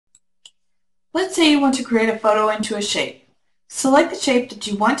Let's say you want to create a photo into a shape. Select the shape that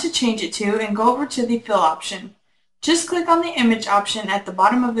you want to change it to and go over to the Fill option. Just click on the Image option at the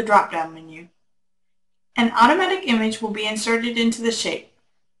bottom of the drop-down menu. An automatic image will be inserted into the shape,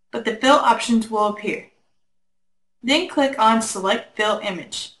 but the Fill options will appear. Then click on Select Fill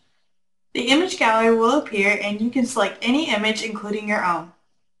Image. The image gallery will appear and you can select any image including your own.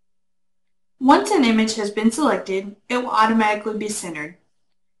 Once an image has been selected, it will automatically be centered.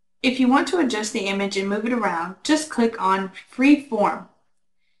 If you want to adjust the image and move it around, just click on Freeform.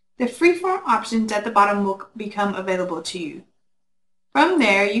 The Freeform options at the bottom will become available to you. From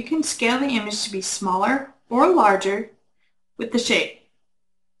there, you can scale the image to be smaller or larger with the shape.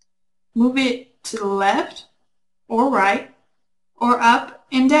 Move it to the left or right or up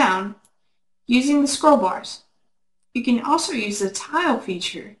and down using the scroll bars. You can also use the tile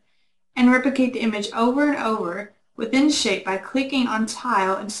feature and replicate the image over and over within the shape by clicking on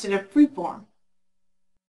Tile instead of Freeform.